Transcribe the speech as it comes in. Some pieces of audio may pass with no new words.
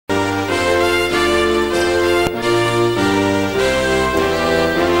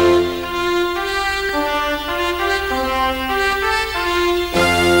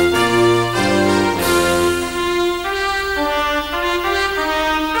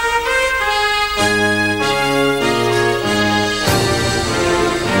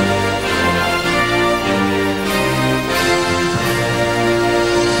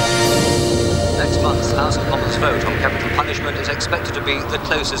to be the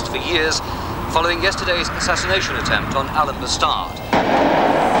closest for years, following yesterday's assassination attempt on Alan Bastard.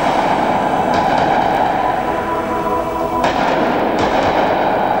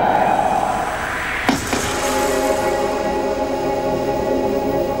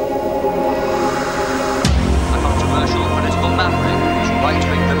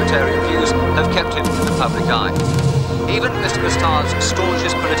 Have kept him in the public eye. Even Mr. Bastard's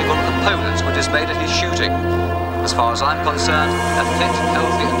staunchest political opponents were dismayed at his shooting. As far as I'm concerned, a fit,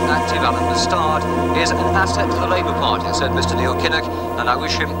 healthy and active Alan Bastard is an asset to the Labour Party, said Mr. Neil Kinnock, and I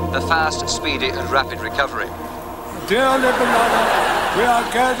wish him a fast, speedy and rapid recovery. Dearly beloved, we are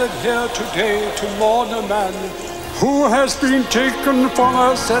gathered here today to mourn a man who has been taken from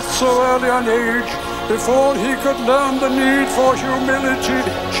us at so early an age, before he could learn the need for humility,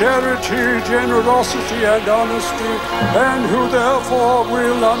 charity, generosity and honesty, and who therefore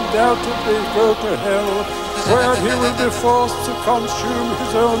will undoubtedly go to hell, where he will be forced to consume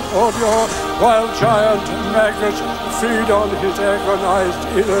his own ordure, while giant maggots feed on his agonized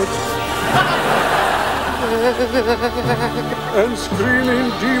innards. And screaming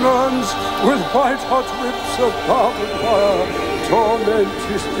demons with white-hot whips of barbed wire torment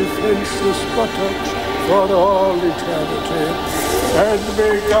his defenseless buttocks for all eternity. And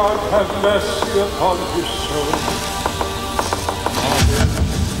may God have mercy upon his soul.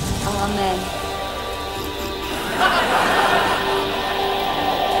 Amen.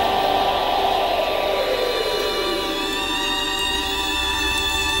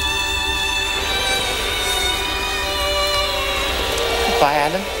 Bye,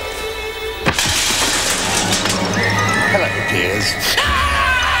 Alan. Hello, Piers.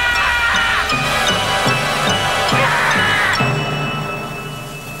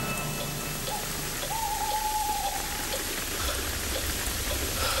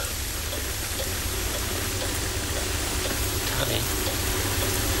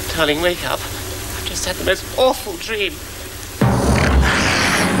 Darling, wake up. I've just had the most awful dream.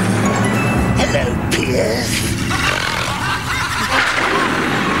 Hello, Piers.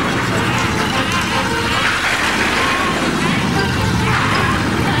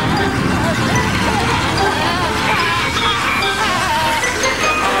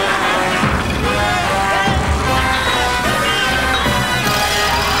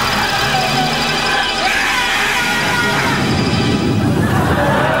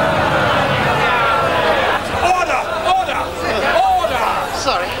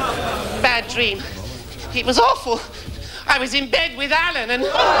 Dream. It was awful. I was in bed with Alan and...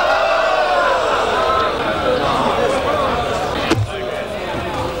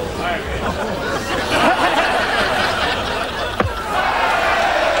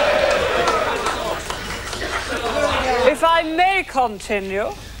 If I may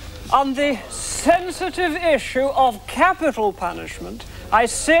continue, on the sensitive issue of capital punishment, I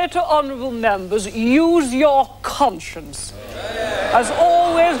say to honourable members, use your conscience. As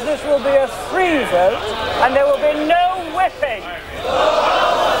always, this will be a free vote, and there will be no whipping.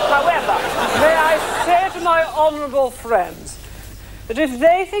 However, may I say to my honourable friends that if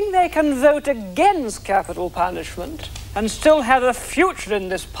they think they can vote against capital punishment and still have a future in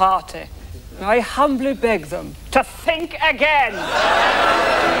this party, I humbly beg them to think again.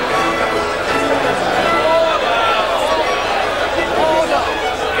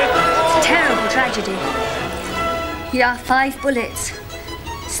 It's a terrible tragedy. Yeah, 5 bullets.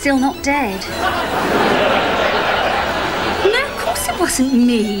 Still not dead. No, of course it wasn't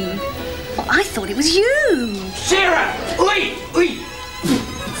me. Well, I thought it was you. Sarah! Oi! Oi!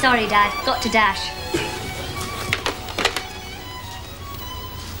 Sorry, Dad. Got to dash.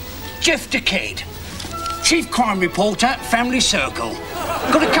 Jeff Decade, Chief Crime Reporter, Family Circle.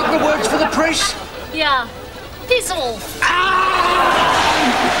 Got a couple of words for the press? Yeah. Piss off.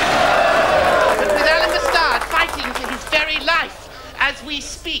 With Alan Bastard fighting for his very life as we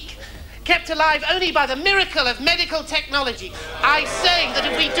speak, kept alive only by the miracle of medical technology, I say that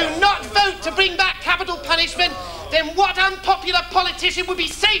if we do not vote to bring back capital punishment, then what unpopular politician would be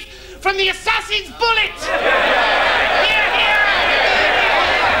safe from the assassin's bullet? Hear, hear!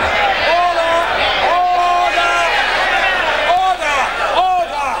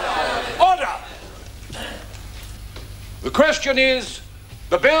 The question is,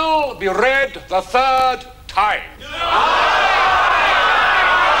 the bill be read the 3rd time.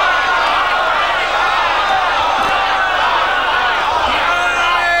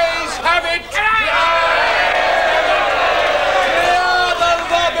 Ayes have it! Clear the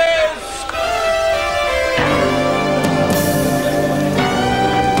lobbies!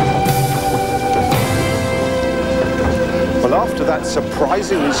 Well, after that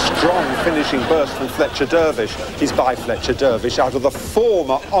surprisingly strong finishing burst from Fletcher Dervish. He's by Fletcher Dervish out of the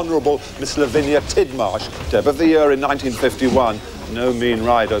former Honourable Miss Lavinia Tidmarsh, Deb of the Year in 1951. No mean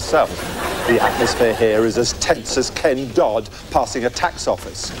ride herself. The atmosphere here is as tense as Ken Dodd passing a tax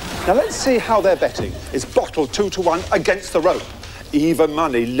office. Now let's see how they're betting. It's Bottle 2-1 against the rope. Even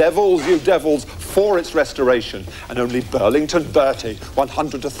money, levels you devils, for its restoration. And only Burlington Bertie,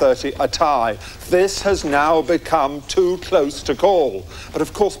 100-30 a tie. This has now become too close to call. But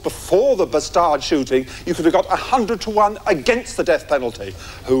of course, before the Bastard shooting, you could have got 100-1 against the death penalty.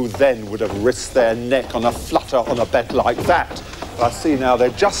 Who then would have risked their neck on a flutter on a bet like that? I see now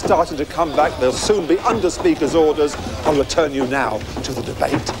they're just starting to come back. They'll soon be under Speaker's orders. I'll return you now to the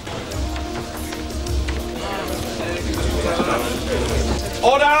debate.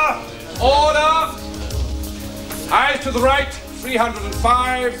 Order! Order! Eyes to the right,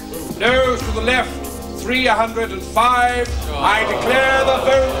 305. Nose to the left, 305. I declare the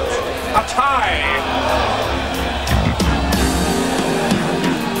vote a tie.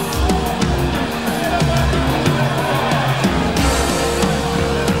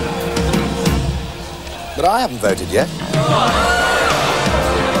 But I haven't voted yet.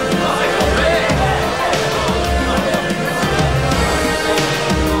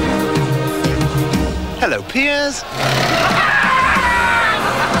 Hello, peers.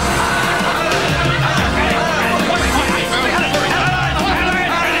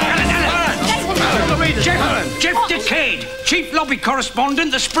 Gentlemen, Jeff Decade, Chief Lobby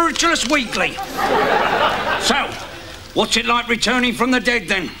Correspondent, The Spiritualist Weekly. So, what's it like returning from the dead,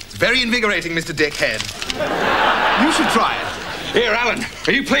 then? It's very invigorating, Mr. Dickhead. You should try it. Here, Alan,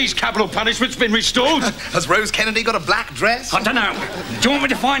 are you pleased capital punishment's been restored? Has Rose Kennedy got a black dress? I don't know. Do you want me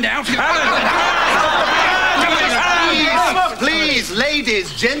to find out? Please,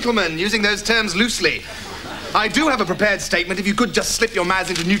 ladies, gentlemen, using those terms loosely. I do have a prepared statement if you could just slip your mouths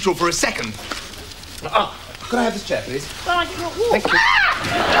into neutral for a second. Oh, could I have this chair, please? Thank you.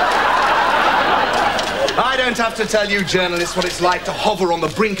 I don't have to tell you journalists what it's like to hover on the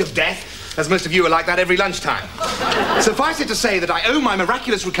brink of death, as most of you are like that every lunchtime. Suffice it to say that I owe my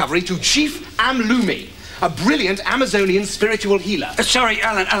miraculous recovery to Chief Amlumi, a brilliant Amazonian spiritual healer. Sorry,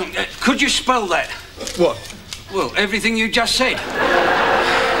 Alan, could you spell that? What? Well, everything you just said.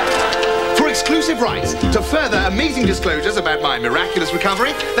 For exclusive rights to further amazing disclosures about my miraculous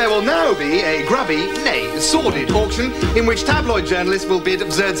recovery, there will now be a grubby, nay, sordid auction in which tabloid journalists will bid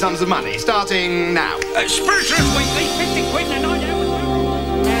absurd sums of money, starting now. Spiritualist Weekly, 50 quid and a night out.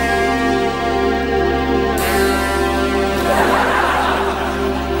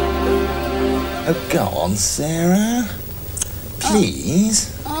 Oh, go on, Sarah.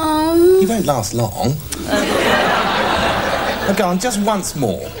 Please. You won't last long. Oh, go on, just once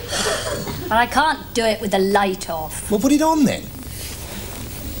more. But I can't do it with the light off. Well, put it on then.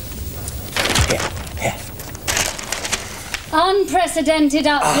 Here. Unprecedented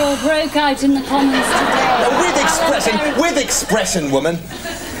uproar broke out in the Commons today. With expression, woman.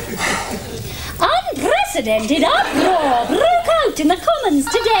 Unprecedented uproar broke out in the Commons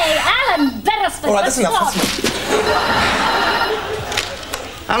today. Alan Beresford. All right, that's enough.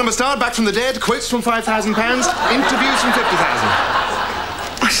 Alan Bastard, back from the dead, quotes from £5,000, interviews from 50,000.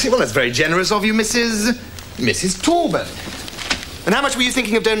 I see, well, that's very generous of you, Mrs. Talbot. And how much were you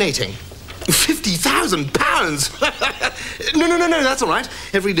thinking of donating? £50,000? No, that's all right.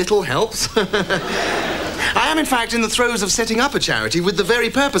 Every little helps. I am, in fact, in the throes of setting up a charity with the very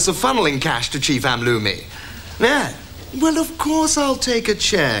purpose of funneling cash to Chief Amlumi. Yeah, well, of course I'll take a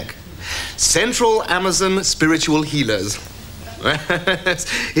cheque. Central Amazon Spiritual Healers.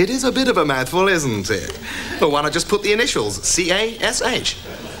 It is a bit of a mouthful, isn't it? Well, why not just put the initials, C-A-S-H?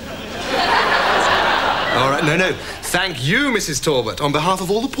 All right, no. Thank you, Mrs. Talbot, on behalf of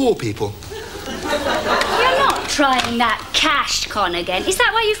all the poor people. You're not trying that cash con again. Is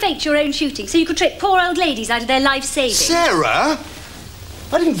that why you faked your own shooting? So you could trick poor old ladies out of their life savings? Sarah!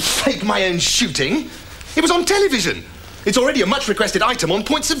 I didn't fake my own shooting. It was on television. It's already a much-requested item on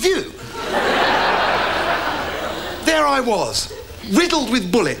Points of View. There I was, riddled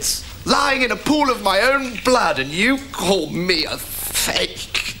with bullets, lying in a pool of my own blood, and you call me a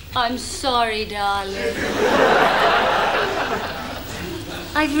fake. I'm sorry, darling.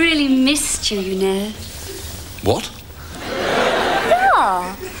 I've really missed you, you know. What?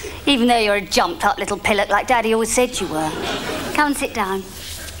 Oh, even though you're a jumped-up little pillock like Daddy always said you were. Come and sit down.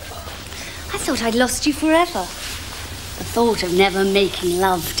 I thought I'd lost you forever. The thought of never making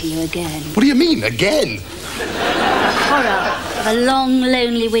love to you again. What do you mean, again? The horror of a long,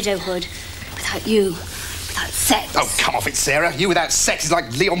 lonely widowhood. Without you, without sex. Oh, come off it, Sarah. You without sex is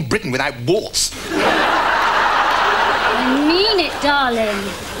like Leon Britton without warts. I mean it, Darling.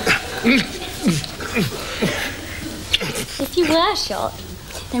 If you were shot,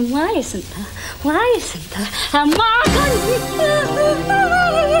 then why isn't there a mark on you?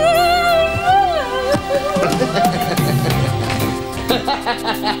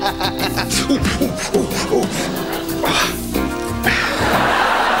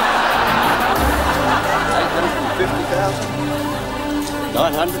 $850,000,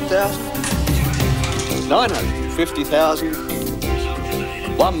 900,000,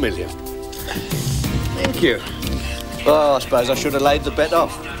 950,000, 1 million. Thank you. Well, I suppose I should have laid the bet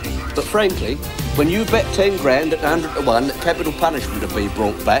off. But frankly, when you bet 10 grand at 100 to 1 that capital punishment would be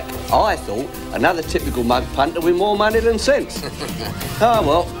brought back, I thought another typical mug punter with more money than sense. Ah,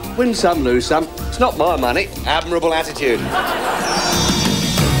 well, win some, lose some. It's not my money. Admirable attitude.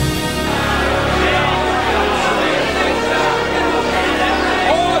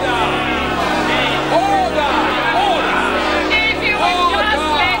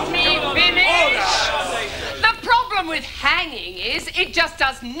 It just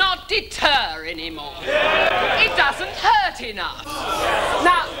does not deter anymore. It doesn't hurt enough.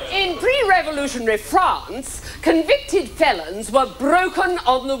 Now, in pre-revolutionary France, convicted felons were broken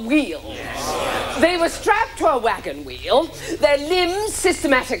on the wheel. They were strapped to a wagon wheel, their limbs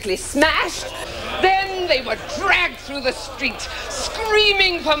systematically smashed, then they were dragged through the street,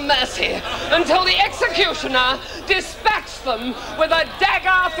 screaming for mercy, until the executioner dispatched them with a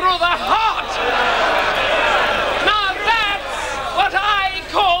dagger through the heart. Now that's what I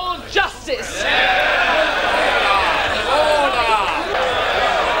call justice.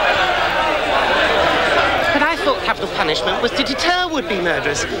 But I thought capital punishment was to deter would-be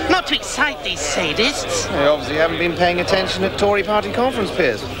murderers, not to excite these sadists. You obviously haven't been paying attention at Tory party conference,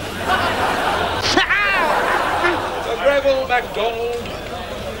 Piers. Sir Greville MacDonald.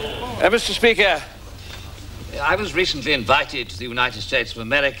 Mr. Speaker, I was recently invited to the United States of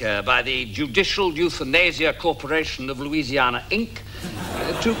America by the Judicial Euthanasia Corporation of Louisiana, Inc.,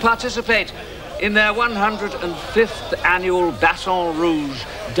 to participate in their 105th annual Baton Rouge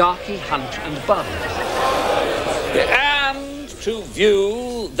Darky Hunt and Bun, and to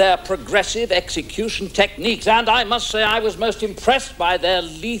view their progressive execution techniques. And I must say I was most impressed by their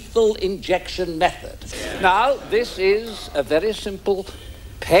lethal injection method. Now, this is a very simple,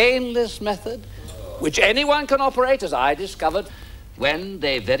 painless method which anyone can operate, as I discovered when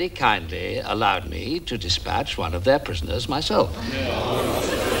they very kindly allowed me to dispatch one of their prisoners myself.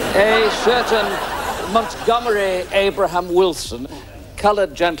 A certain Montgomery Abraham Wilson,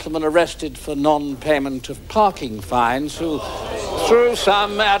 coloured gentleman arrested for non-payment of parking fines, who, through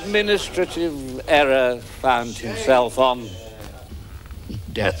some administrative error, found himself on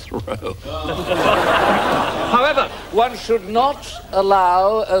death row. However, one should not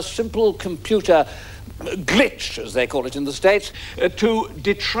allow a simple computer glitch, as they call it in the States, to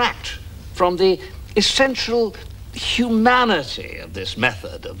detract from the essential humanity of this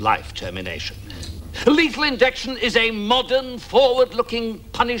method of life termination. Lethal injection is a modern, forward-looking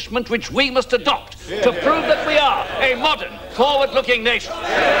punishment which we must adopt to prove that we are a modern, forward-looking nation.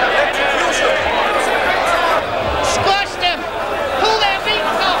 Squash them! Pull their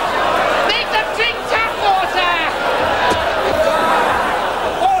beaks off! Make them drink tap water!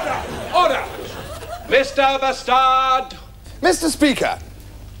 Order! Mr. Bastard! Mr. Speaker,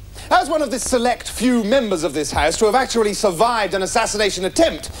 as one of the select few members of this House to have actually survived an assassination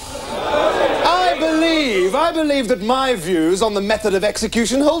attempt, I believe that my views on the method of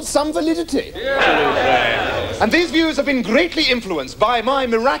execution hold some validity. And these views have been greatly influenced by my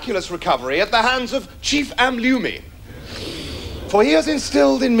miraculous recovery at the hands of Chief Amlumi. For he has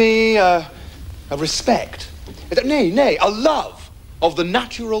instilled in me a respect, nay, a love of the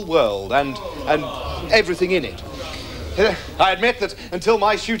natural world and everything in it. I admit that until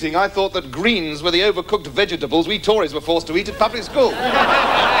my shooting, I thought that greens were the overcooked vegetables we Tories were forced to eat at public school.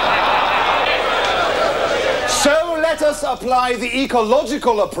 So let us apply the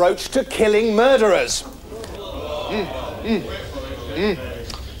ecological approach to killing murderers.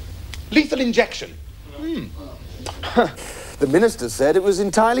 Lethal injection. The minister said it was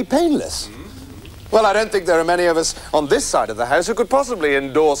entirely painless. Well, I don't think there are many of us on this side of the House who could possibly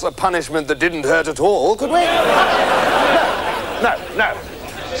endorse a punishment that didn't hurt at all, could we? No.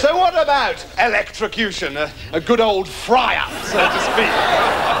 So what about electrocution? A good old fry-up, so to speak.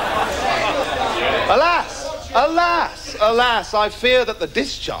 Alas, I fear that the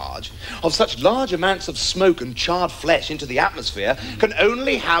discharge of such large amounts of smoke and charred flesh into the atmosphere can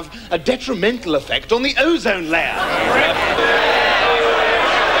only have a detrimental effect on the ozone layer.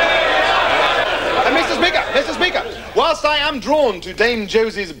 And Mr. Speaker, whilst I am drawn to Dame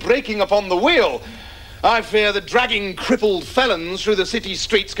Josie's breaking upon the wheel, I fear that dragging crippled felons through the city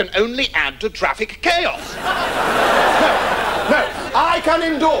streets can only add to traffic chaos. No, I can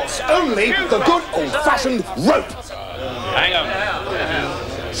endorse only the good old-fashioned rope. Hang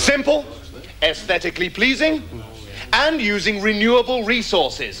on. Simple, aesthetically pleasing, and using renewable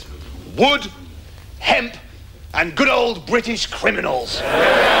resources. Wood, hemp, and good old British criminals.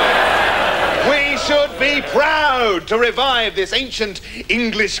 We should be proud to revive this ancient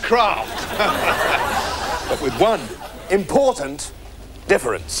English craft. But with one important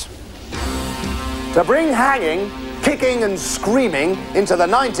difference. To bring hanging, kicking and screaming into the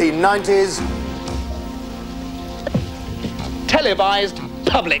 1990s... televised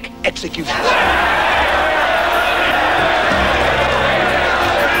public executions.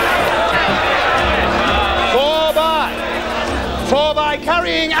 For by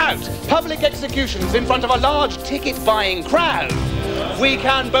carrying out public executions in front of a large ticket-buying crowd, we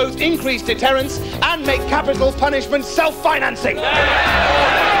can both increase deterrence and make capital punishment self-financing. If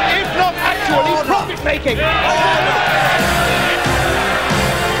not actually profit-making.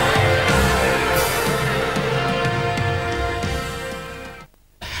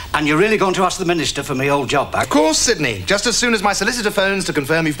 And you're really going to ask the Minister for me old job back? Of course, Sidney. Just as soon as my solicitor phones to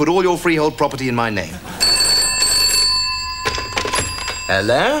confirm you've put all your freehold property in my name.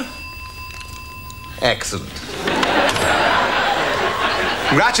 Hello? Excellent.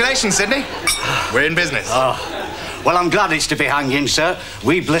 Congratulations, Sidney. We're in business. Oh, well, I'm glad it's to be hanging, sir.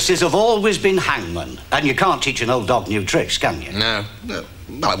 We Blisses have always been hangmen. And you can't teach an old dog new tricks, can you? No. Well,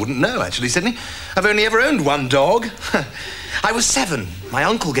 I wouldn't know, actually, Sidney. I've only ever owned one dog. I was 7. My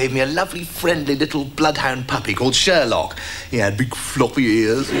uncle gave me a lovely, friendly little bloodhound puppy called Sherlock. He had big floppy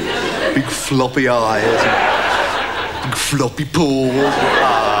ears, big floppy eyes, big floppy paws.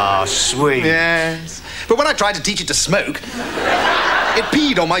 Ah, sweet. Yes. But when I tried to teach it to smoke, it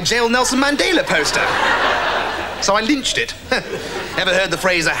peed on my Jail Nelson Mandela poster. So I lynched it. Ever heard the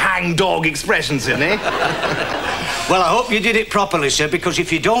phrase a hang dog expression, Sidney? Well, I hope you did it properly, sir, because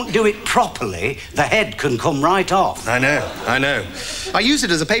if you don't do it properly, the head can come right off. I know. I used it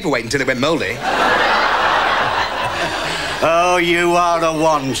as a paperweight until it went mouldy. Oh, you are a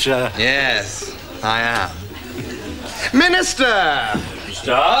one, sir. Yes, I am. Minister!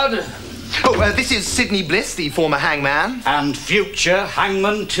 Start. Oh, this is Sidney Bliss, the former hangman. And future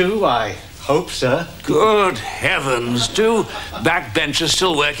hangman, too, I hope, sir. Good heavens, do backbenchers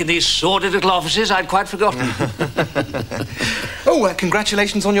still work in these sordid little offices? I'd quite forgotten. Oh,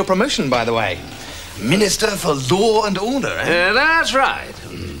 congratulations on your promotion, by the way. Minister for Law and Order, eh? That's right.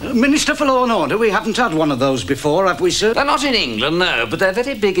 Minister for Law and Order? We haven't had one of those before, have we, sir? They're not in England, no, but they're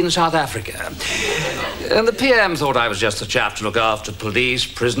very big in South Africa. And the PM thought I was just the chap to look after police,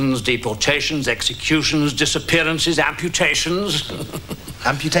 prisons, deportations, executions, disappearances, amputations.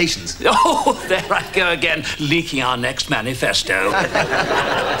 Amputations? Oh, there I go again, leaking our next manifesto.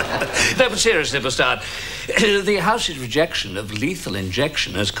 No, but seriously, Bastard, the House's rejection of lethal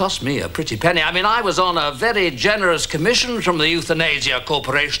injection has cost me a pretty penny. I mean, I was on a very generous commission from the Euthanasia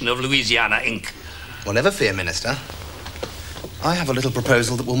Corporation of Louisiana, Inc. Well, never fear, Minister. I have a little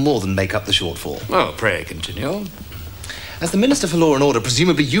proposal that will more than make up the shortfall. Oh, pray continue. As the Minister for Law and Order,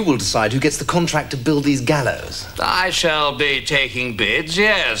 presumably you will decide who gets the contract to build these gallows. I shall be taking bids,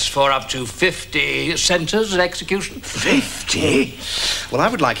 yes, for up to 50 centres of execution. 50? Well, I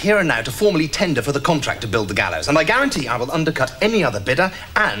would like here and now to formally tender for the contract to build the gallows, and I guarantee I will undercut any other bidder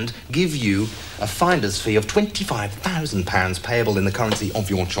and give you a finder's fee of £25,000 payable in the currency of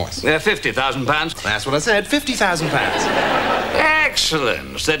your choice. £50,000. That's what I said, £50,000.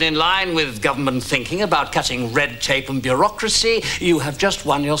 Excellent. Then in line with government thinking about cutting red tape and bureaucracy, you have just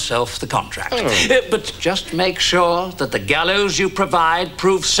won yourself the contract. But just make sure that the gallows you provide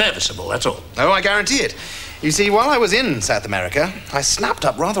prove serviceable, that's all. Oh, I guarantee it. You see, while I was in South America, I snapped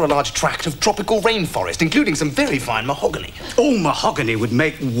up rather a large tract of tropical rainforest, including some very fine mahogany. Oh, mahogany would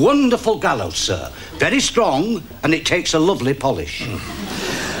make wonderful gallows, sir. Very strong, and it takes a lovely polish.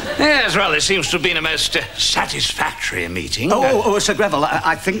 Yes, well, it seems to have been a most satisfactory meeting. Oh, Sir Greville,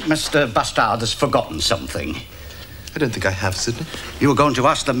 I think Mr. Bastard has forgotten something. I don't think I have, Sidney. You were going to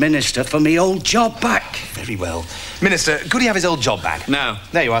ask the Minister for me old job back. Very well. Minister, could he have his old job back? No.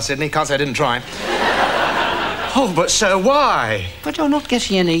 There you are, Sidney. Can't say I didn't try. Oh, but sir, why? But you're not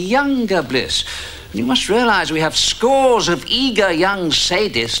getting any younger, Bliss. You must realise we have scores of eager young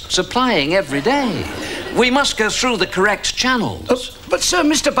sadists applying every day. We must go through the correct channels. But sir,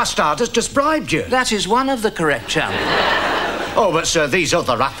 Mr. Bastard has just bribed you. That is one of the correct channels. Oh, but sir, these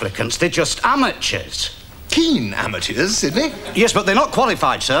other applicants, they're just amateurs. keen amateurs, Sidney. Yes, but they're not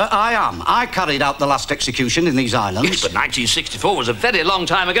qualified, sir. I am. I carried out the last execution in these islands. Yes, but 1964 was a very long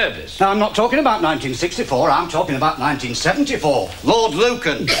time ago, Bliss. Now, I'm not talking about 1964. I'm talking about 1974. Lord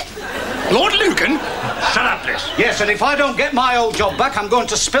Lucan. Lord Lucan? Shut up, Bliss. Yes, and if I don't get my old job back, I'm going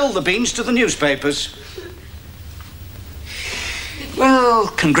to spill the beans to the newspapers. Well,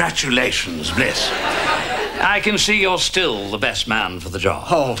 congratulations, Bliss. I can see you're still the best man for the job.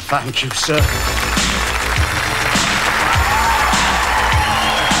 Oh, thank you, sir.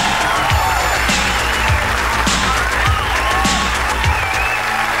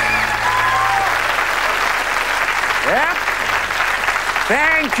 Yeah?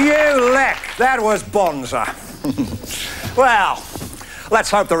 Thank you, Leck. That was bonza. Well, let's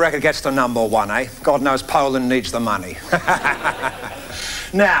hope the record gets to #1, eh? God knows Poland needs the money.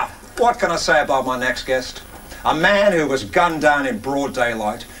 Now, what can I say about my next guest? A man who was gunned down in broad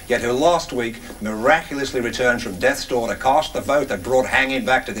daylight, yet who last week miraculously returned from death's door to cast the vote that brought hanging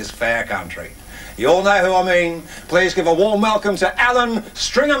back to this fair country. You all know who I mean. Please give a warm welcome to Alan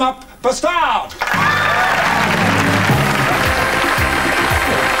String-em-up Bastard.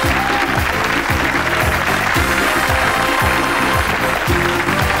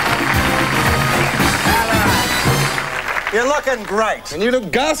 You're looking great. And you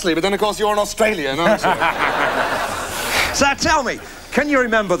look ghastly, but then, of course, you're an Australian, aren't you? So tell me, can you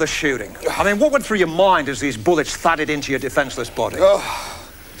remember the shooting? I mean, what went through your mind as these bullets thudded into your defenceless body?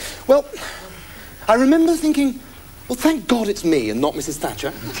 Well, I remember thinking, well, thank God it's me and not Mrs.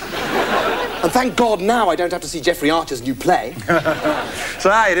 Thatcher. And thank God now I don't have to see Jeffrey Archer's new play. So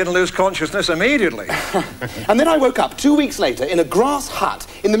you didn't lose consciousness immediately. And then I woke up 2 weeks later in a grass hut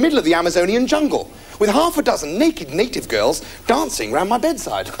in the middle of the Amazonian jungle with half a dozen naked native girls dancing round my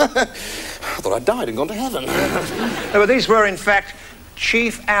bedside. I thought I'd died and gone to heaven. But these were, in fact,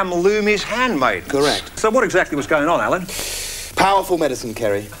 Chief Amlumi's handmaidens. Correct. So what exactly was going on, Alan? Powerful medicine,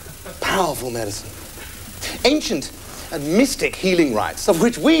 Kerry. Powerful medicine. Ancient and mystic healing rites, of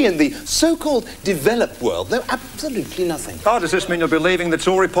which we in the so-called developed world know absolutely nothing. Oh, does this mean you'll be leaving the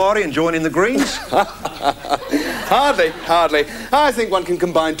Tory party and joining the Greens? Hardly. I think one can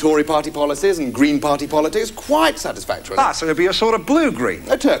combine Tory party policies and Green party politics quite satisfactorily. Ah, so it'll be a sort of blue-green.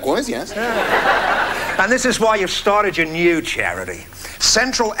 A turquoise, yes. Yeah. And this is why you've started your new charity,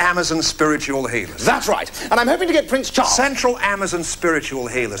 Central Amazon Spiritual Healers. That's right. And I'm hoping to get Prince Charles. Central Amazon Spiritual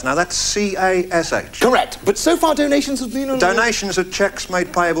Healers. Now, that's C-A-S-H. Correct. But so far donations have been... Donations are cheques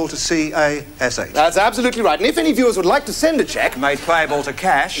made payable to C-A-S-H. That's absolutely right. And if any viewers would like to send a cheque... Made payable to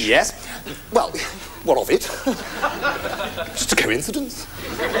cash. Yes. Well, what of it? Just a coincidence.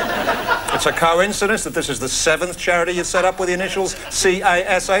 It's a coincidence that this is the 7th charity you've set up with the initials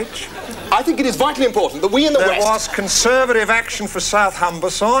C-A-S-H? I think it is vitally important that we in the West... There was Conservative Action for South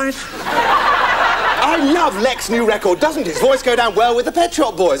Humberside. I love Leck's new record. Doesn't his voice go down well with the Pet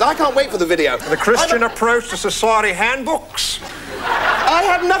Shop Boys? I can't wait for the video. The Christian Approach to Society Handbooks. I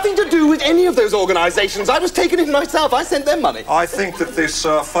had nothing to do with any of those organisations. I was taken in myself. I sent them money. I think that this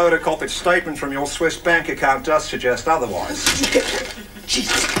photocopied statement from your Swiss bank account does suggest otherwise.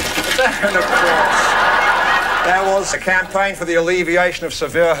 And of course, there was a campaign for the alleviation of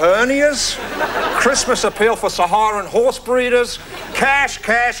severe hernias, Christmas appeal for Saharan horse breeders, cash,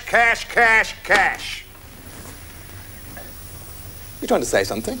 cash, cash, cash, cash. You trying to say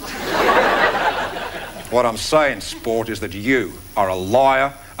something? What I'm saying, Sport, is that you are a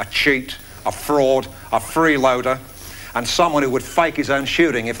liar, a cheat, a fraud, a freeloader, and someone who would fake his own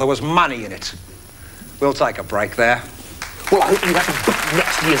shooting if there was money in it. We'll take a break there. Well, I hope you have to book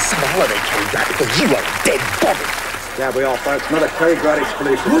next year's summer holiday, Kerry Grant, because you are a dead body. Yeah, we are, folks. Another Kerry Grant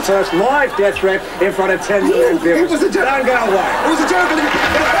exclusive. The first live death threat in front of 10 million viewers. It was a joke. Don't go away. It was a joke.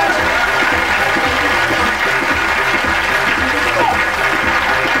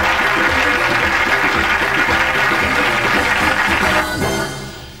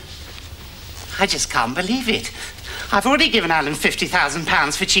 I just can't believe it. I've already given Alan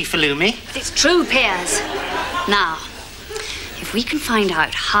 £50,000 for Chief Illumi. It's true, Piers. Now, if we can find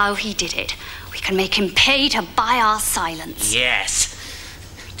out how he did it, we can make him pay to buy our silence. Yes.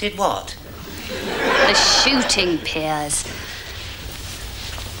 Did what? The shooting, Piers.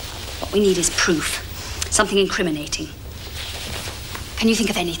 What we need is proof. Something incriminating. Can you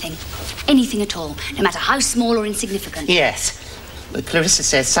think of anything? Anything at all, no matter how small or insignificant? Yes. But Clarissa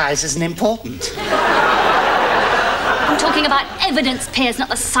says size isn't important. I'm talking about evidence, Piers, not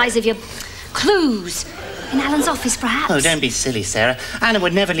the size of your clues. In Alan's office, perhaps? Oh, don't be silly, Sarah. Alan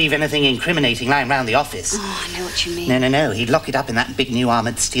would never leave anything incriminating lying round the office. Oh, I know what you mean. No. He'd lock it up in that big new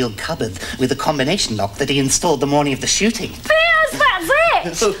armoured steel cupboard with a combination lock that he installed the morning of the shooting. Piers, that's it!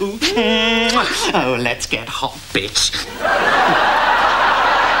 get. Oh, let's get hot, bitch.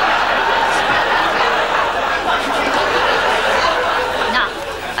 Now,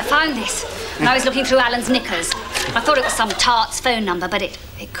 I found this when I was looking through Alan's knickers. I thought it was some tart's phone number, but it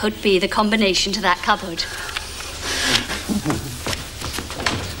could be the combination to that cupboard.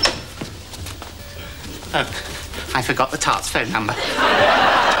 Oh, I forgot the tart's phone number.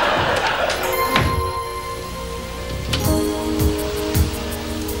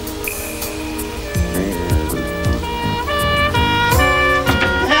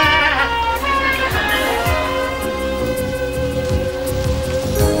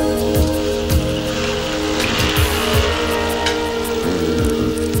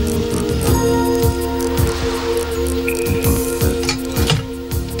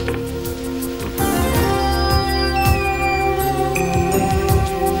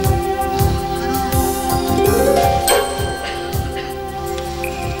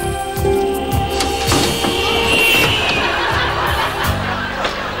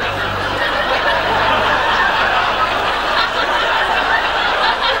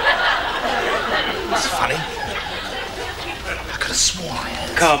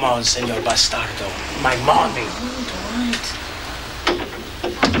 Come on, Senor Bastardo. My money.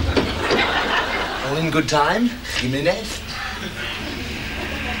 All in good time, Jimenez.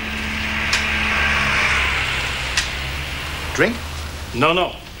 Drink?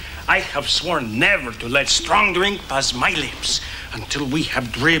 No. I have sworn never to let strong drink pass my lips until we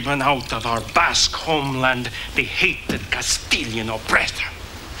have driven out of our Basque homeland the hated Castilian oppressor.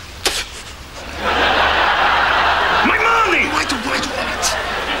 My money! Wait.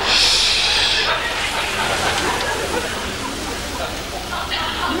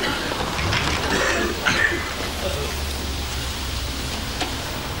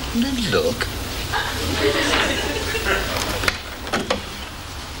 Look.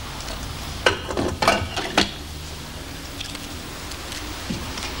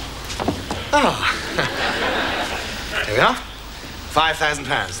 Here we are.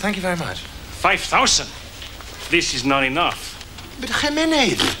 £5,000. Thank you very much. 5,000? This is not enough. But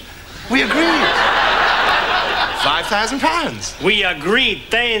Jimenez, we agreed. £5,000. We agreed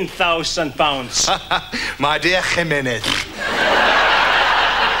 £10,000. My dear Jimenez.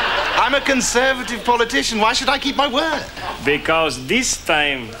 I'm a conservative politician. Why should I keep my word? Because this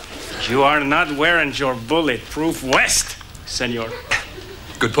time you are not wearing your bulletproof vest, senor.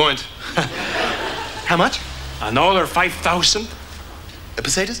 Good point. How much? Another 5,000.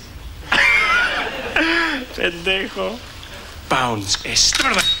 Pesetas? Pendejo. Pounds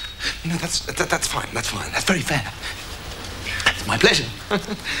sterling. No, that's fine. That's fine. That's very fair. It's my pleasure.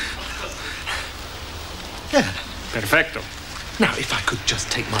 Yeah. Perfecto. Now, if I could just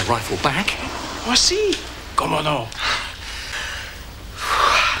take my rifle back. Oh, sí. Cómo no.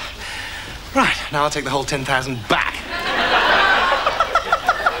 Right, now I'll take the whole 10,000 back.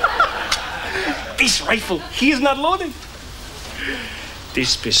 This rifle, he is not loaded.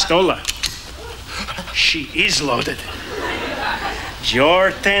 This pistola, she is loaded.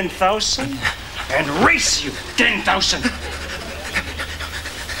 Your 10,000 and race you 10,000.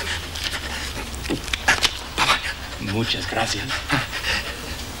 Muchas gracias.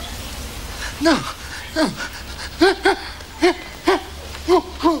 No.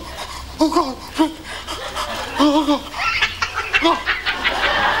 Oh, God. Oh, God.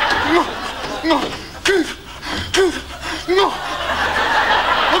 No.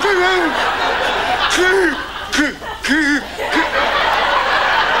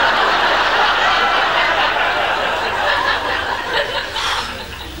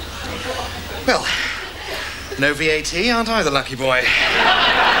 Well, no VAT, aren't I the lucky boy?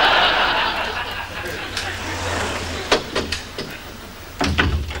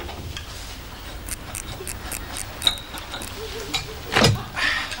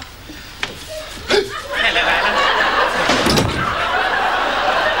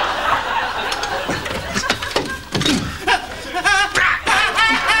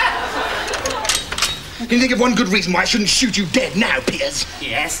 Can you think of one good reason why I shouldn't shoot you dead now, Piers?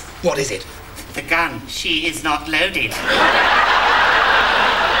 Yes? What is it? The gun. She is not loaded.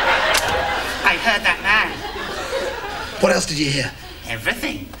 I heard that man. What else did you hear?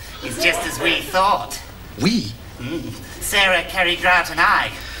 Everything. It's just as we thought. We? Sarah, Kerry Grant and I.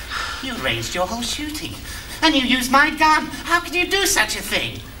 You arranged your whole shooting. And you used my gun. How could you do such a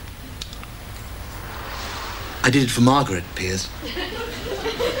thing? I did it for Margaret, Piers.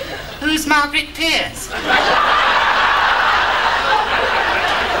 Who's Margaret Piers?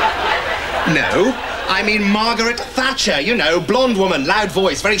 No, I mean Margaret Thatcher. You know, blonde woman, loud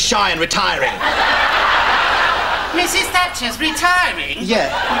voice, very shy and retiring. Mrs. Thatcher's retiring?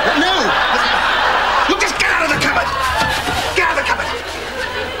 Yeah. No! Look, just get out of the cupboard! Get out of the cupboard!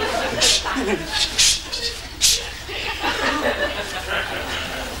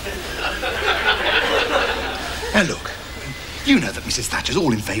 Now look, you know that Mrs. Thatcher's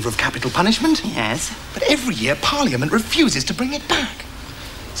all in favour of capital punishment. Yes. But every year Parliament refuses to bring it back.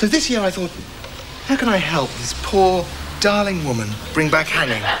 So this year I thought, how can I help this poor, darling woman bring back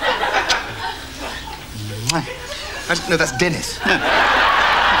hanging? No, that's Dennis.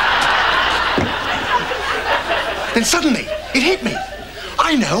 Then suddenly, it hit me.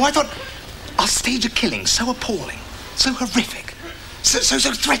 I thought, I'll stage a killing so appalling, so horrific, so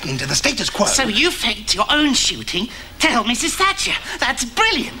threatening to the status quo. So you faked your own shooting to help Mrs. Thatcher. That's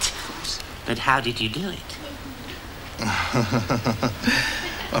brilliant. But how did you do it?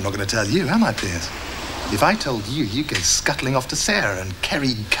 I'm not going to tell you, am I, Piers? If I told you, you'd go scuttling off to Sarah and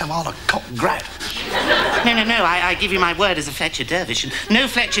carry koala cock grout. No, I give you my word as a Fletcher Dervish. And no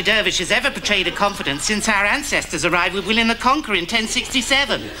Fletcher Dervish has ever betrayed a confidence since our ancestors arrived with William the Conqueror in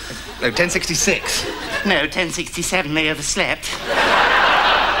 1067. No, 1066. No, 1067, they overslept.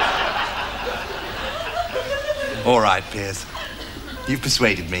 All right, Piers. You've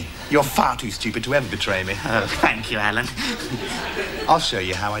persuaded me. You're far too stupid to ever betray me. Oh, thank you, Alan. I'll show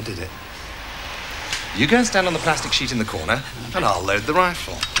you how I did it. You go and stand on the plastic sheet in the corner, and I'll load the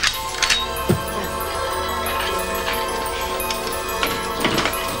rifle.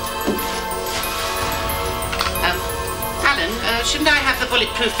 Alan, shouldn't I have the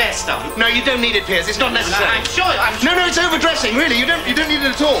bulletproof vest on? No, you don't need it, Piers. It's not necessary. I'm sure. No, it's overdressing, really. You don't need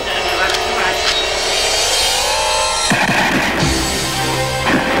it at all. No, all right.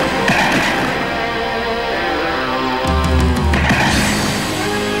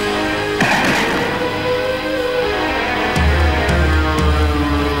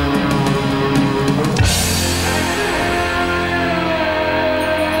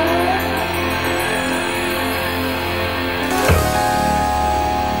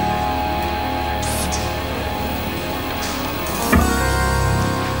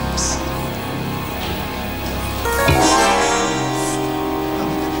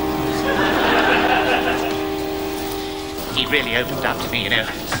 Really opened up to me, you know.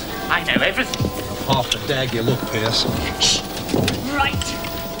 I know everything. Half the dag you look, Pierce. Right.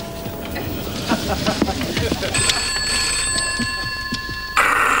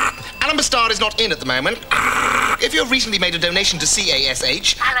 Alan Bastard is not in at the moment. If you've recently made a donation to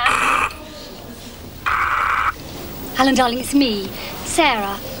CASH... Alan? Alan, darling, it's me,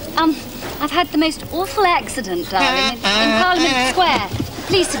 Sarah. I've had the most awful accident, darling, in Parliament Square. The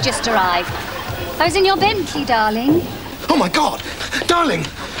police have just arrived. I was in your Bentley, darling. Oh, my God! Darling,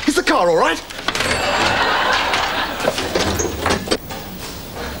 is the car all right?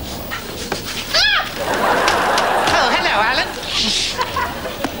 Oh, hello, Alan.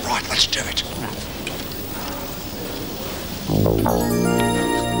 Right, let's do it.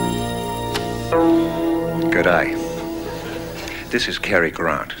 Good day. This is Cary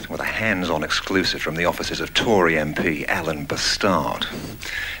Grant with a hands-on exclusive from the offices of Tory MP Alan Bastard.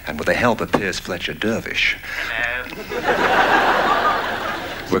 And with the help of Piers Fletcher Dervish...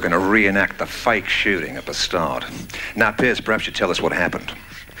 We're going to reenact the fake shooting at Bastard. Now, Piers, perhaps you tell us what happened.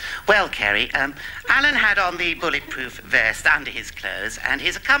 Well, Cary, Alan had on the bulletproof vest under his clothes, and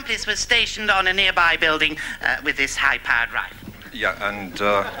his accomplice was stationed on a nearby building with this high-powered rifle. Yeah, and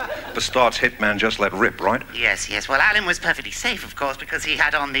Bastard's hitman just let rip, right? Yes. Well, Alan was perfectly safe, of course, because he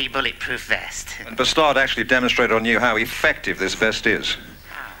had on the bulletproof vest. And Bastard actually demonstrated on you how effective this vest is.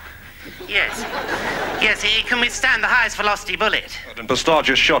 Yes, he can withstand the highest velocity bullet. And Bastard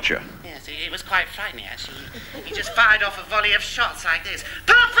just shot you. Yes, it was quite frightening, actually. He just fired off a volley of shots like this.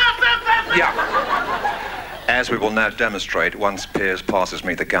 Pop, pop, pop, pop, pop. Yeah. As we will now demonstrate once Piers passes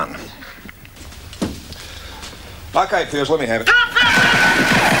me the gun. Okay, Piers, let me have it. Pop, pop, pop.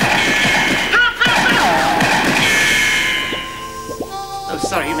 Pop, pop, pop. Oh,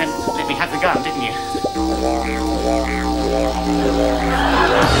 sorry, you meant let me have the gun, didn't you?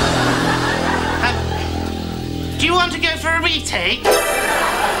 Do you want to go for a retake?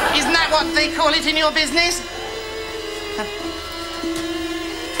 Isn't that what they call it in your business?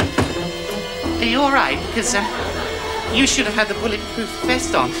 Are you all right? Because you should have had the bulletproof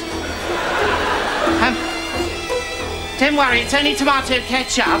vest on. Don't worry, it's only tomato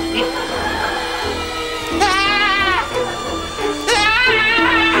ketchup.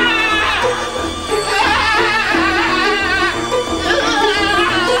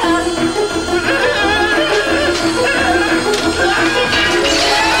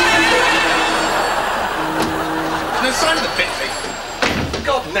 No sign of the Bentley.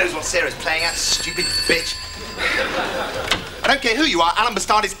 God knows what Sarah's playing at, stupid bitch. I don't care who you are, Alan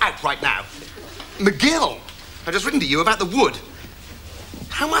Bastard is out right now. McGill, I've just written to you about the wood.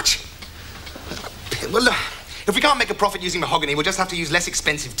 How much? Well, look, if we can't make a profit using mahogany, we'll just have to use less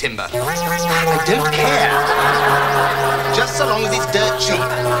expensive timber. I don't care. Just so long as it's dirt cheap.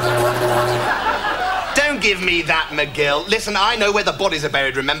 Don't give me that, McGill. Listen, I know where the bodies are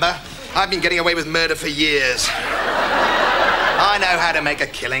buried, remember? I've been getting away with murder for years. I know how to make a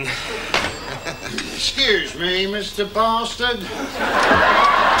killing. Excuse me, Mr. Bastard.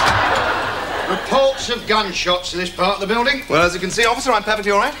 Reports of gunshots in this part of the building? Well, as you can see, officer, I'm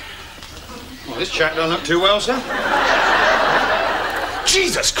perfectly all right. Well, this chap don't look too well, sir.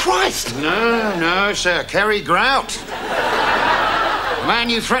 Jesus Christ! No, sir. Kerry Grout. The man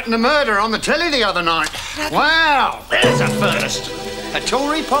you threatened to murder on the telly the other night. Wow, there's a first. A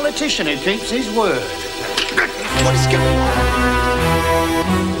Tory politician who keeps his word. What is going on?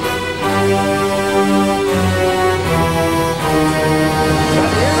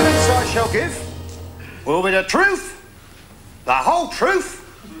 The evidence I shall give will be the truth, the whole truth,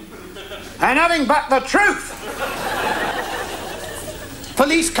 and nothing but the truth.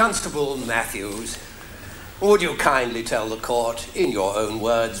 Police Constable Matthews, would you kindly tell the court, in your own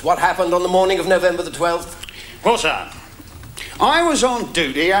words, what happened on the morning of November the 12th? Well, sir, I was on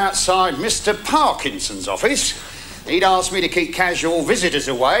duty outside Mr. Parkinson's office. He'd asked me to keep casual visitors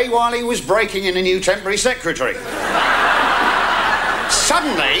away while he was breaking in a new temporary secretary.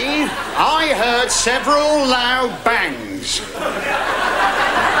 Suddenly, I heard several loud bangs.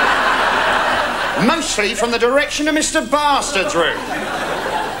 Mostly from the direction of Mr. Bastard's room.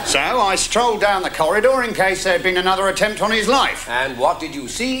 So I strolled down the corridor in case there had been another attempt on his life. And what did you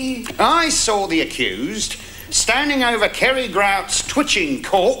see? I saw the accused standing over Kerry Grout's twitching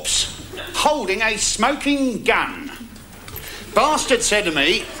corpse, holding a smoking gun. Bastard said to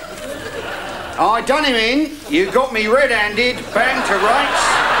me, "I done him in, you got me red-handed, bang to rights.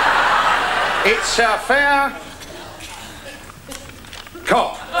 It's a fair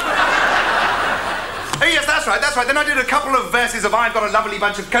cop." Oh, yes, that's right. Then I did a couple of verses of I've Got a Lovely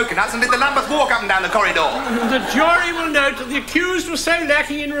Bunch of Coconuts and did the Lambeth Walk up and down the corridor. The jury will note that the accused was so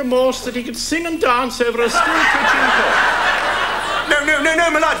lacking in remorse that he could sing and dance over a still twitching corpse. No,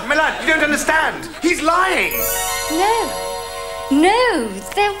 my lad, you don't understand. He's lying. No,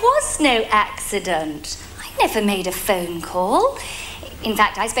 there was no accident. I never made a phone call. In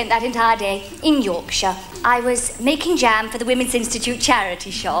fact, I spent that entire day in Yorkshire. I was making jam for the Women's Institute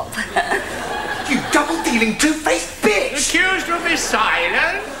charity shop. You double-dealing, two-faced bitch! The accused will be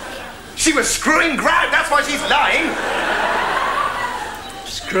silent. She was screwing Grout, that's why she's lying.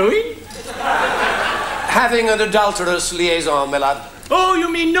 Screwing? Having an adulterous liaison, my lad. Oh, you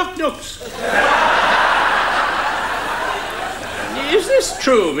mean Nook-Nooks. Is this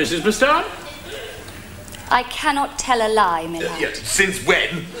true, Mrs. Bastard? I cannot tell a lie, my lad. Since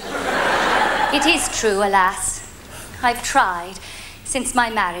when? It is true, alas. I've tried since my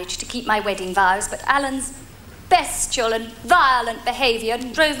marriage to keep my wedding vows, but Alan's bestial and violent behaviour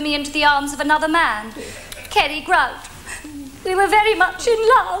drove me into the arms of another man, Kerry Grout. We were very much in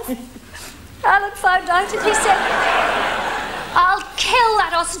love. Alan found out and he said, "I'll kill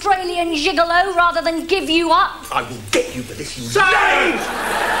that Australian gigolo rather than give you up." I will get you for this, you Silence!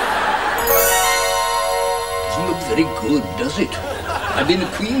 Doesn't look very good, does it? I've been a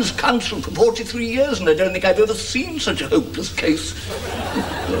Queen's Counsel for 43 years and I don't think I've ever seen such a hopeless case.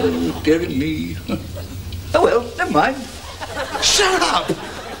 Oh, dearie me. Oh, well, never mind. Shut up!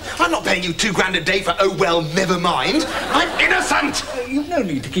 I'm not paying you $2,000 a day for oh well, never mind. I'm innocent! You've no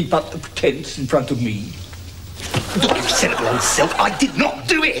need to keep up the pretense in front of me. Look, you cynical old silk, I did not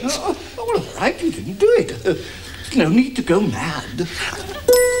do it! Oh, well, all right, you didn't do it. There's no need to go mad.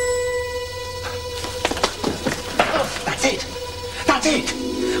 That's it!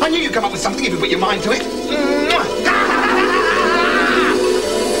 I knew you'd come up with something if you put your mind to it.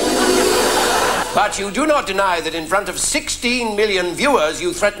 But you do not deny that in front of 16 million viewers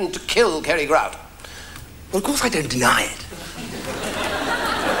you threatened to kill Kerry Grout. Well, of course I don't deny it.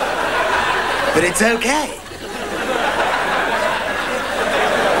 But it's okay.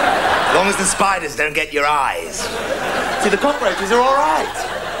 As long as the spiders don't get your eyes. See, the cockroaches are all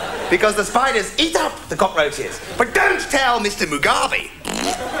right. Because the spiders eat up the cockroaches. But don't tell Mr. Mugabe.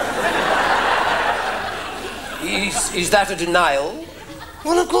 Is that a denial?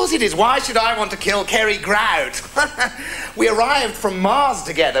 Well, of course it is. Why should I want to kill Kerry Grout? We arrived from Mars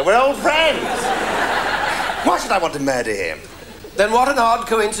together. We're old friends. Why should I want to murder him? Then what an odd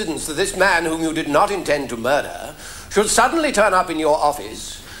coincidence that this man whom you did not intend to murder should suddenly turn up in your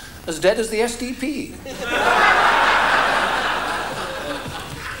office as dead as the SDP.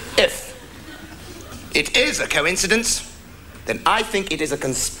 it is a coincidence, then I think it is a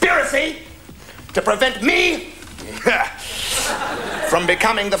conspiracy to prevent me from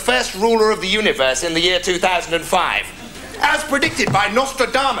becoming the first ruler of the universe in the year 2005. As predicted by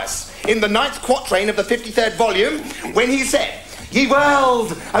Nostradamus in the 9th quatrain of the 53rd volume, when he said, "Ye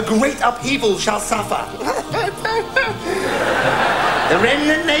world, a great upheaval shall suffer. The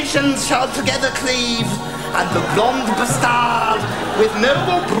remnant nations shall together cleave, and the blonde bastard with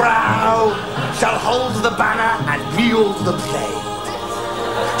noble brow shall hold the banner and wield the blade."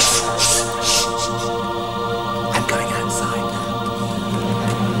 I'm going outside now.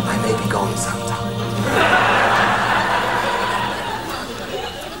 I may be gone sometime.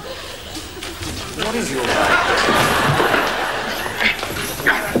 What is your...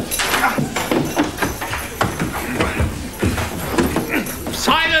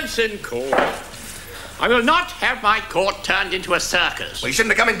 Silence in court. I will not have my court turned into a circus. Well, you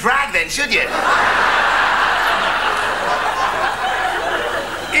shouldn't have come in drag then, should you?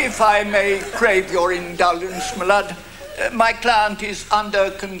 If I may crave your indulgence, my lad, my client is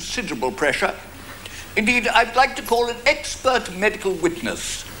under considerable pressure. Indeed, I'd like to call an expert medical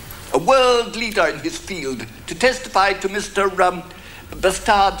witness, a world leader in his field, to testify to Mr.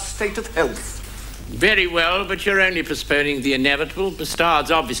 Bastard's state of health. Very well, but you're only postponing the inevitable.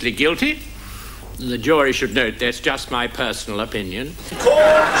 Bastard's obviously guilty. The jury should note that's just my personal opinion.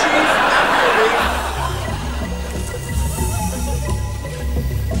 Court Chief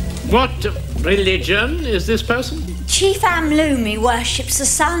What religion is this person? Chief Amlumi worships the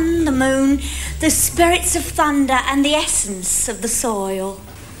sun, the moon, the spirits of thunder, and the essence of the soil.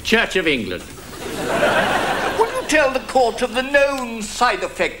 Church of England. Will you tell the court of the known side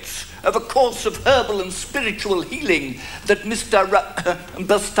effects of a course of herbal and spiritual healing that Mr.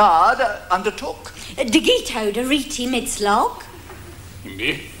 Bastard undertook? Digito de riti midslog.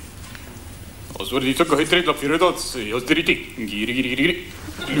 Me? Os wordt niet ook getreed op je dots. Os diriti. Giri.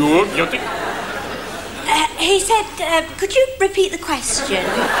 He said, could you repeat the question?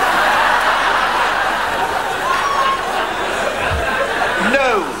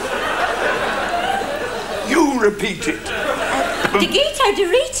 No. You repeat it. Digito de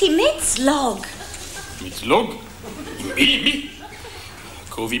riti midslog. Midslog? Me?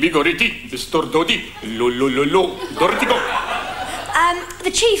 Covi bigoriti, bestordodi, lo, dortigo. The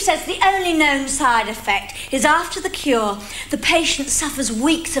chief says the only known side effect is after the cure, the patient suffers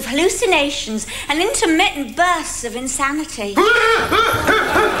weeks of hallucinations and intermittent bursts of insanity. The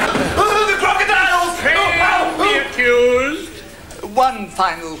crocodiles! The accused. One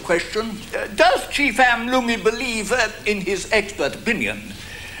final question. Does Chief Amlumi believe, in his expert opinion,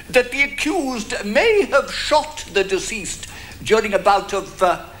 that the accused may have shot the deceased during a bout of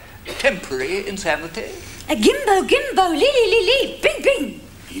temporary insanity? Gimbo, lili, bing, bing.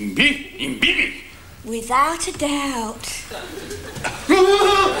 Imbi. Without a doubt.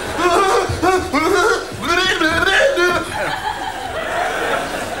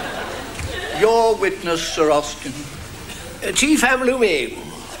 Your witness, Sir Austin. Chief Amlumi.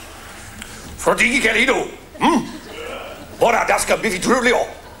 Verdigi querido. Ora daska bifi trulio.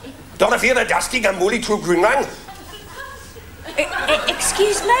 Donna fira dasking and muli true grunrang.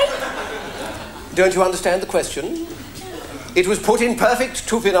 Excuse me? Don't you understand the question? It was put in perfect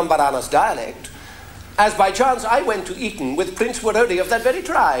Tupinambaranas dialect, as by chance I went to Eton with Prince Warodi of that very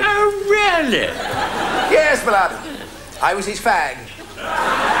tribe. Oh, really? Yes, my lad. I was his fag.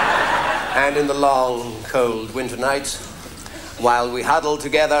 And in the long, cold winter nights, while we huddled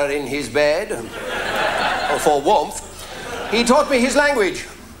together in his bed, for warmth, he taught me his language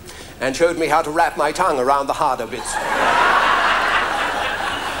and showed me how to wrap my tongue around the harder bits.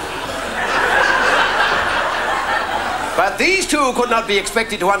 But these two could not be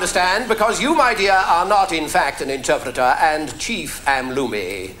expected to understand because you, my dear, are not in fact an interpreter, and Chief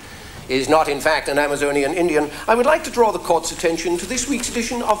Amlumi is not in fact an Amazonian Indian. I would like to draw the court's attention to this week's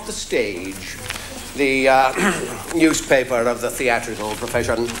edition of The Stage, the newspaper of the theatrical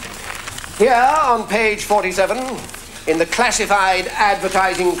profession. Here on page 47, in the classified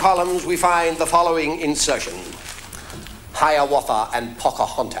advertising columns, we find the following insertion. Hiawatha and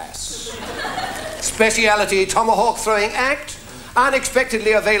Pocahontas. Speciality tomahawk throwing act,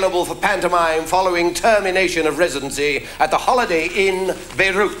 unexpectedly available for pantomime following termination of residency at the Holiday Inn,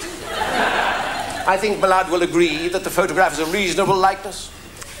 Beirut. I think Millard will agree that the photograph is a reasonable likeness.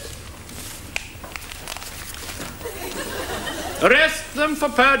 Arrest them for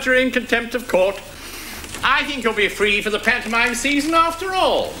perjury and contempt of court. I think you'll be free for the pantomime season after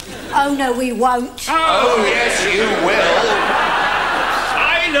all. Oh, no, we won't. Oh, yes, you will.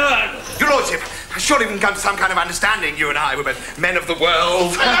 Silence! Your Lordship, surely we can come to some kind of understanding, you and I. We're both men of the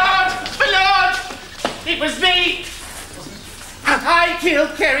world. My lord! It was me! I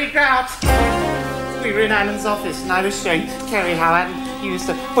killed Kerry Grout. We were in Alan's office and I was showing Kerry how Alan used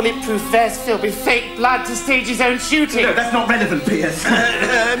a bulletproof vest filled with fake blood to stage his own shooting. No, that's not relevant, Pierce.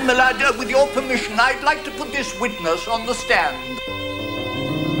 My lad, with your permission, I'd like to put this witness on the stand.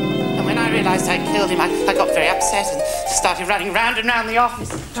 And when I realised I'd killed him, I got very upset and started running round and round the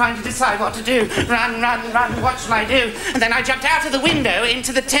office, trying to decide what to do. Run, what shall I do? And then I jumped out of the window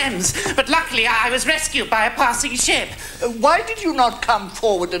into the Thames. But luckily I was rescued by a passing ship. Why did you not come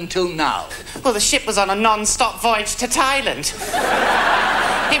forward until now? Well, the ship was on a non-stop voyage to Thailand.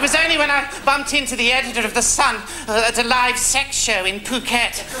 It was only when I bumped into the editor of The Sun at a live sex show in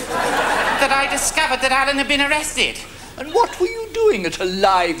Phuket that I discovered that Alan had been arrested. And what were you doing at a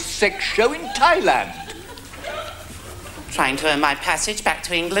live sex show in Thailand? Trying to earn my passage back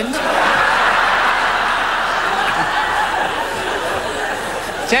to England.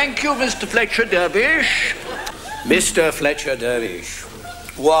 Thank you, Mr. Fletcher Dervish. Mr. Fletcher Dervish,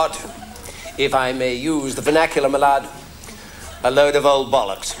 what, if I may use the vernacular, my lad, a load of old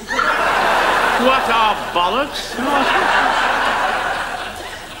bollocks. What are bollocks?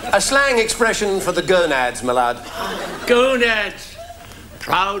 A slang expression for the gonads, my lad. Gonads.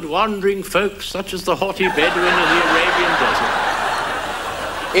 Proud wandering folks such as the haughty Bedouin of the Arabian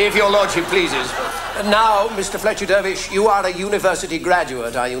desert. If your lordship pleases. Now, Mr. Fletcher Dervish, you are a university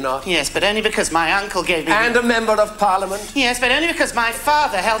graduate, are you not? Yes, but only because my uncle gave me... And a member of Parliament? Yes, but only because my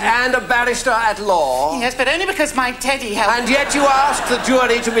father held me... And a barrister at law? Yes, but only because my teddy held... And yet you ask the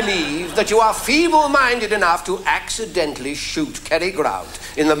jury to believe that you are feeble-minded enough to accidentally shoot Kerry Grout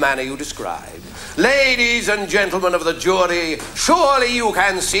in the manner you describe. Ladies and gentlemen of the jury, surely you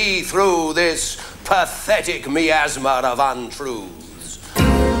can see through this pathetic miasma of untruths.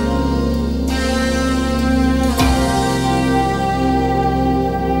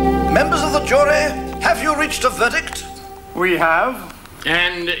 Members of the jury, have you reached a verdict? We have.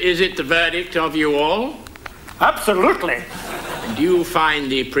 And is it the verdict of you all? Absolutely. Do you find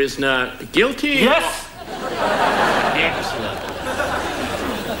the prisoner guilty? Yes. Excellent.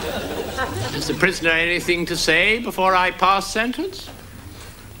 Has the prisoner anything to say before I pass sentence?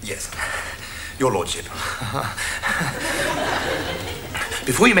 Yes, your lordship.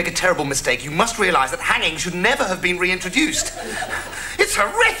 Before you make a terrible mistake, you must realise that hanging should never have been reintroduced. It's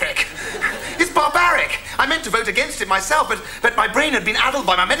horrific! It's barbaric! I meant to vote against it myself, but my brain had been addled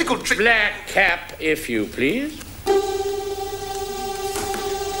by my medical Black cap, if you please.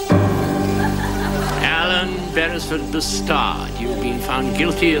 Alan Beresford Bastard, you've been found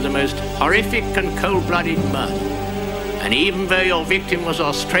guilty of the most horrific and cold-blooded murder. And even though your victim was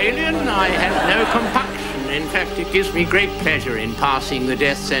Australian, I had no compunction. In fact, it gives me great pleasure in passing the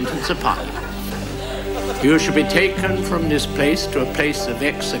death sentence upon you. You shall be taken from this place to a place of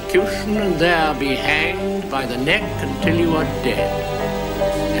execution and there be hanged by the neck until you are dead.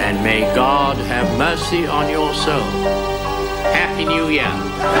 And may God have mercy on your soul. Happy New Year.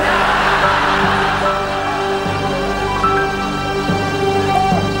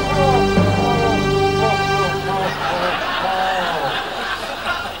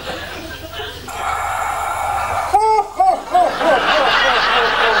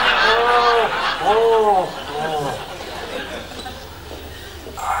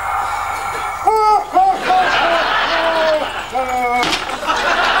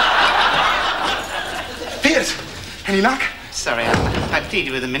 Piers, any luck? Sorry, I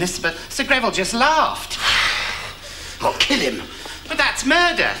pleaded with the minister, but Sir Greville just laughed. I'll kill him. But that's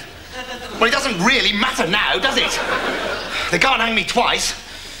murder. Well, it doesn't really matter now, does it? They can't hang me twice.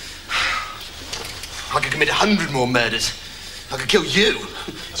 I could commit 100 more murders. I could kill you.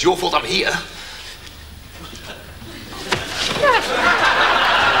 It's your fault I'm here.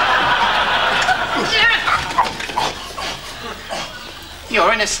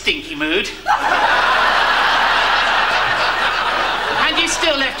 You're in a stinky mood. And you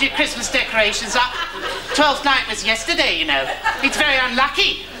still left your Christmas decorations up. 12th night was yesterday, you know. It's very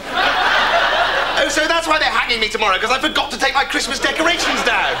unlucky. Oh, so that's why they're hanging me tomorrow, because I forgot to take my Christmas decorations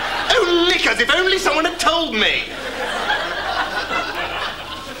down. Oh, lickers, if only someone had told me.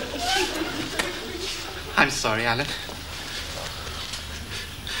 I'm sorry, Alan.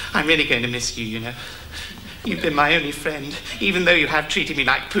 I'm really going to miss you, you know. You've been my only friend, even though you have treated me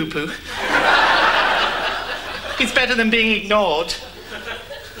like poo-poo. It's better than being ignored.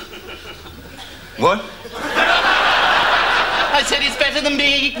 What? I said it's better than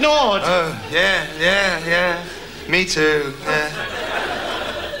being ignored. Oh, yeah. Me too, yeah.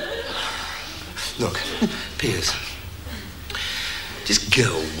 Look, Piers, just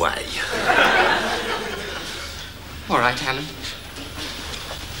go away. All right, Alan.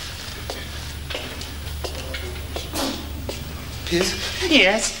 Piers?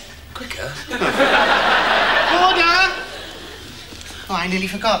 Yes? Quicker. Order! Oh, I nearly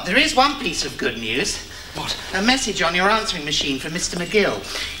forgot. There is one piece of good news. What? A message on your answering machine from Mr. McGill.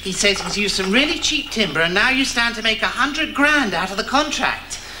 He says he's used some really cheap timber and now you stand to make 100 grand out of the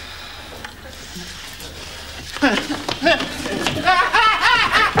contract.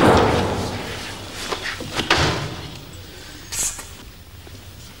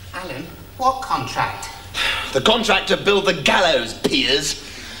 Alan, what contract? The contract to build the gallows, Piers.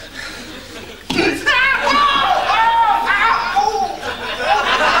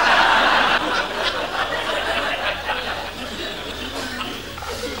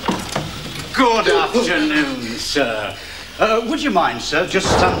 Good afternoon, sir. Would you mind, sir, just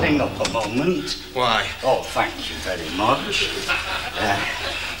standing up a moment? Why? Oh, thank you very much.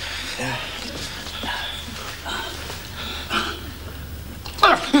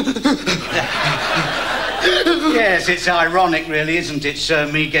 Yes, it's ironic, really, isn't it, sir,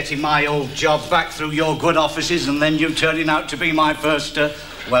 me getting my old job back through your good offices and then you turning out to be my first,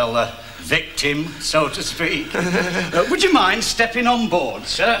 victim, so to speak. Would you mind stepping on board,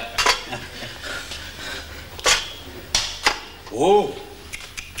 sir? Oh.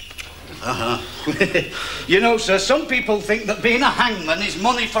 You know, sir, some people think that being a hangman is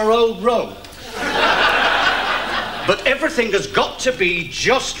money for old rope. But everything has got to be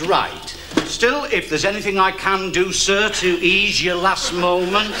just right. Still, if there's anything I can do, sir, to ease your last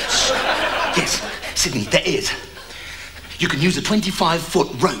moments... Yes, Sidney, there is. You can use a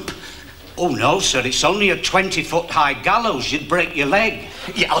 25-foot rope. Oh, no, sir, it's only a 20-foot-high gallows. You'd break your leg.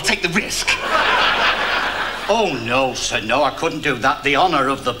 Yeah, I'll take the risk. Oh, no, sir, no, I couldn't do that. The honour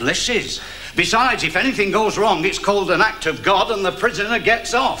of the blisses. Besides, if anything goes wrong, it's called an act of God and the prisoner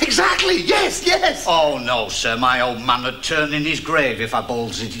gets off. Exactly, yes, yes. Oh, no, sir, my old man would turn in his grave if I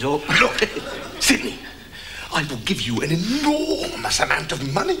ballsed it up. Look, Sidney, I will give you an enormous amount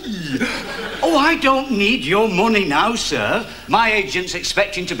of money. Oh, I don't need your money now, sir. My agent's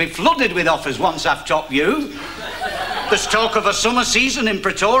expecting to be flooded with offers once I've topped you. There's talk of a summer season in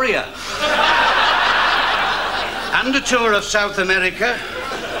Pretoria. And a tour of South America.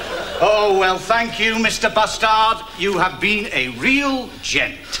 Oh, well, thank you, Mr. Bastard. You have been a real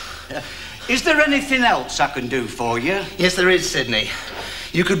gent. Is there anything else I can do for you? Yes, there is, Sidney.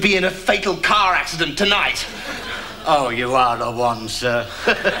 You could be in a fatal car accident tonight. Oh, you are the one, sir.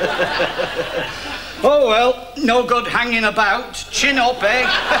 Oh, well, no good hanging about. Chin up, eh?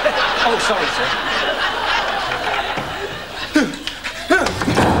 Oh, sorry, sir.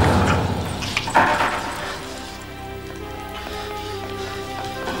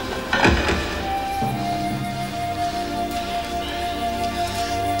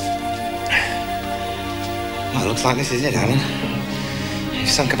 Well, looks like this is it, Alan. You've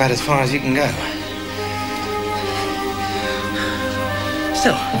sunk about as far as you can go.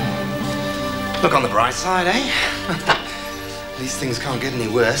 Still, look on the bright side, eh? These things can't get any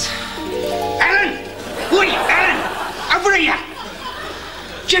worse. Alan! Wait, Alan! Over here!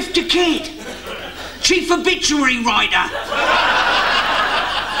 Jeff the Kid, Chief Obituary Writer.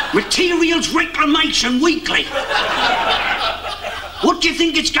 Materials Reclamation Weekly. What do you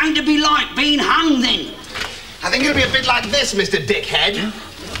think it's going to be like being hung then? I think it'll be a bit like this, Mr. Dickhead.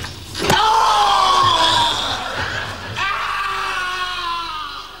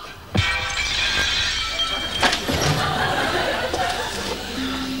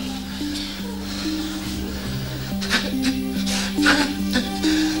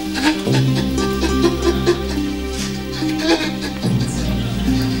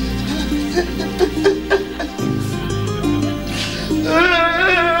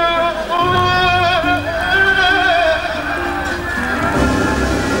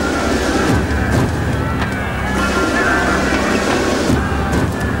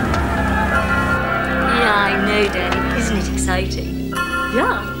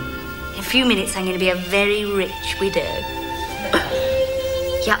 Yeah. In a few minutes, I'm going to be a very rich widow.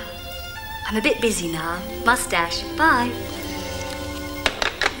 Yeah. I'm a bit busy now. Mustache. Bye.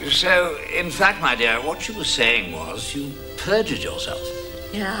 So, in fact, my dear, what you were saying was you perjured yourself.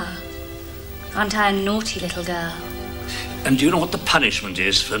 Yeah. Aren't I a naughty little girl? And do you know what the punishment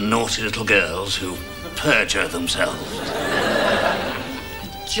is for naughty little girls who perjure themselves?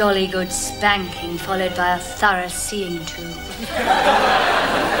 Jolly good spanking, followed by a thorough seeing to.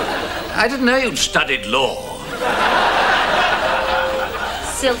 I didn't know you'd studied law.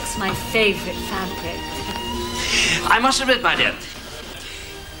 Silk's my favourite fabric. I must admit, my dear,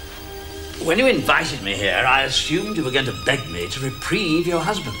 when you invited me here, I assumed you were going to beg me to reprieve your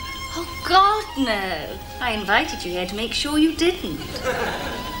husband. Oh, God, no. I invited you here to make sure you didn't.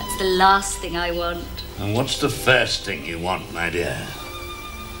 That's the last thing I want. And what's the first thing you want, my dear?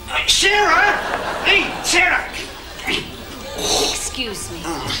 Sarah! Hey, Sarah! Excuse me.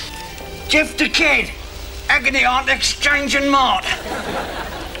 Jeff the Kid, Agony Aunt Exchange and Mart.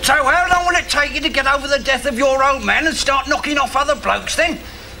 So how long will it take you to get over the death of your old man and start knocking off other blokes then?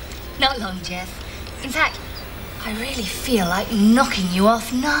 Not long, Jeff. In fact, I really feel like knocking you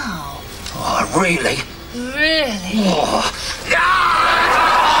off now. Oh, really? Really? Oh.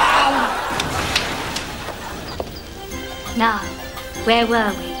 Now, where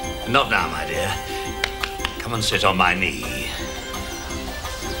were we? Not now, my dear. Come and sit on my knee.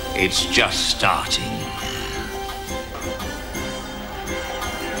 It's just starting.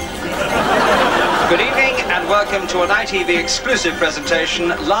 Good evening and welcome to an ITV exclusive presentation,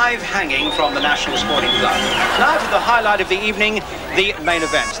 live hanging from the National Sporting Club. Now to the highlight of the evening, the main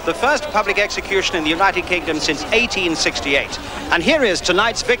event. The first public execution in the United Kingdom since 1868. And here is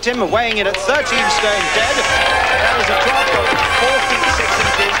tonight's victim, weighing in at 13 stone dead. There is a drop of 4 feet 6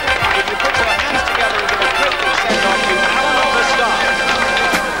 inches. If you put your hands together and give a quick send on to Alan Overstar.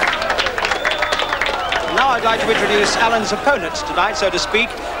 Now I'd like to introduce Alan's opponent tonight, so to speak,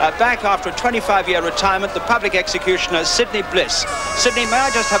 back after a 25-year retirement, the public executioner, Sidney Bliss. Sidney, may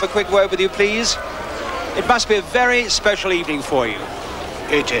I just have a quick word with you, please? It must be a very special evening for you.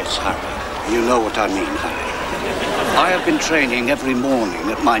 It is, Harry. You know what I mean, Harry. I have been training every morning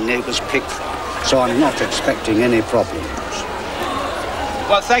at my neighbour's pig farm, so I'm not expecting any problems.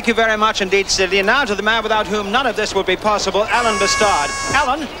 Well, thank you very much indeed, Sidney. And now to the man without whom none of this would be possible, Alan Bastard.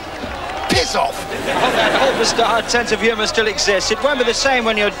 Alan? Piss off! Oh, that whole Bastard sense of humour still exists. It won't be the same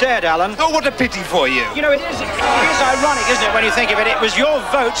when you're dead, Alan. Oh, what a pity for you. You know, it is ironic, isn't it, when you think of it? It was your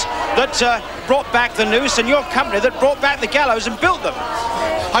vote that brought back the noose and your company that brought back the gallows and built them.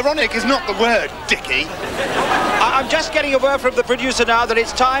 Ironic is not the word, Dickie. I'm just getting a word from the producer now that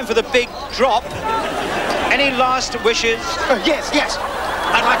it's time for the big drop. Any last wishes? Yes.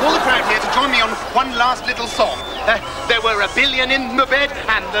 I'd like all the crowd here to join me on one last little song. There were a billion in the bed,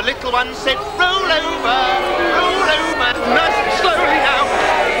 and the little one said, roll over, nice and slowly now.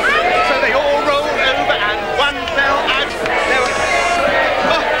 So they all rolled over, and one fell out.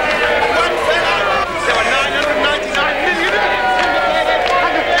 One fell out. There were 999 million in the bed.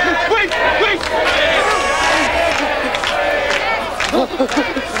 Wait!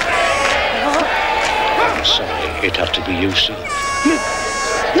 I'm sorry, it had to be you, sir.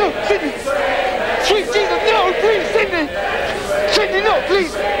 No, Sidney! Sweet Jesus, no, please, Sidney! Sidney, no,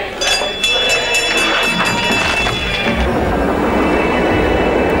 please!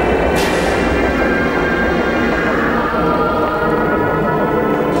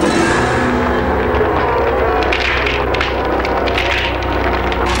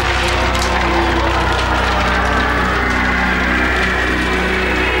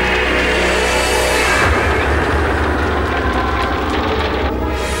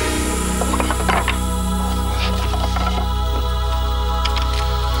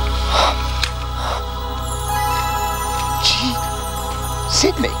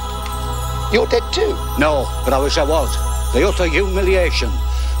 Sidney, you're dead too. No, but I wish I was. The utter humiliation.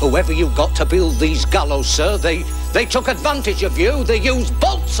 Whoever you got to build these gallows, sir, they took advantage of you. They used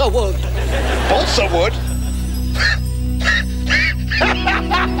balsa wood. Balsa wood?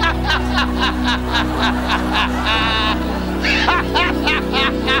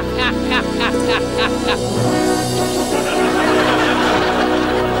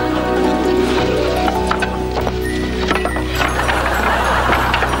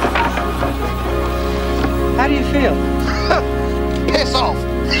 How do you feel? Piss off!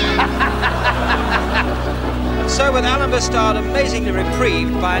 And so with Alan Bastard amazingly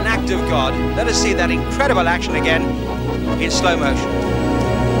reprieved by an act of God, let us see that incredible action again in slow motion.